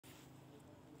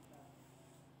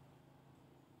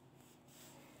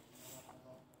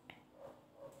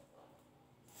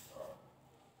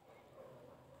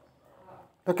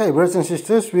Okay, brothers and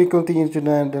sisters, we continue to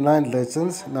the ninth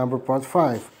lessons, number part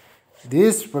 5.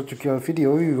 This particular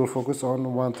video, we will focus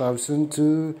on 1,000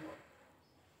 to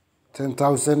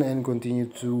 10,000 and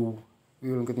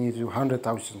we will continue to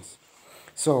 100,000.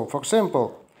 So, for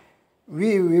example,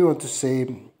 we want to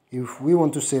say, if we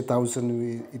want to say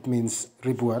 1,000, it means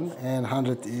ribuan, and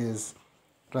 100 is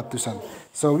ratusan.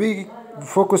 So we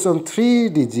focus on 3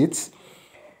 digits,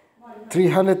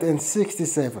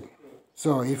 367.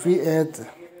 So if we add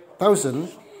 1,000,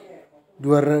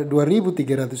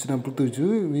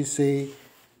 2.367, we say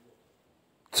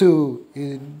 2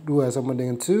 sama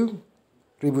dengan 2,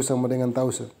 1000 sama dengan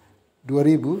 1,000.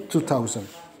 2,000, 2,000.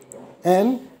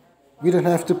 And we don't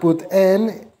have to put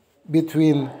n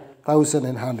between 1,000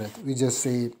 and 100. We just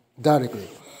say directly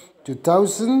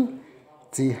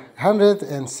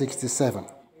 2,367.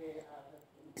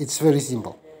 It's very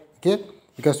simple, okay?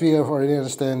 Because we have already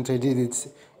understand 3 digits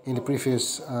in the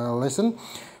previous lesson.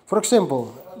 For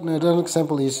example, another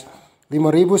example is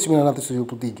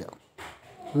 5,973.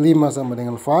 5 sama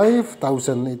dengan 5,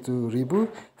 1,000 itu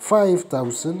 1,000,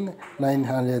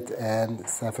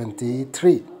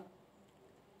 5,973.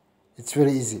 It's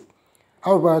very easy.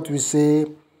 How about we say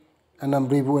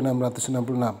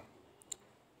 6,666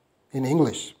 in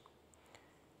English?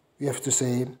 We have to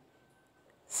say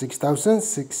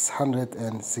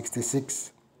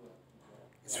 6,666.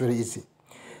 It's very easy.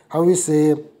 How we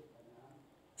say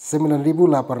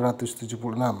 9,876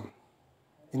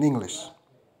 in English?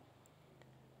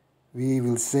 We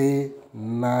will say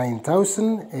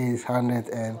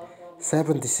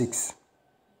 9,876.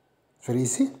 Very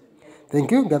easy.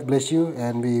 Thank you. God bless you.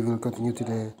 And we will continue to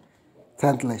the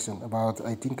 10th lesson about,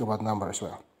 I think, about number as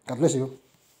well. God bless you.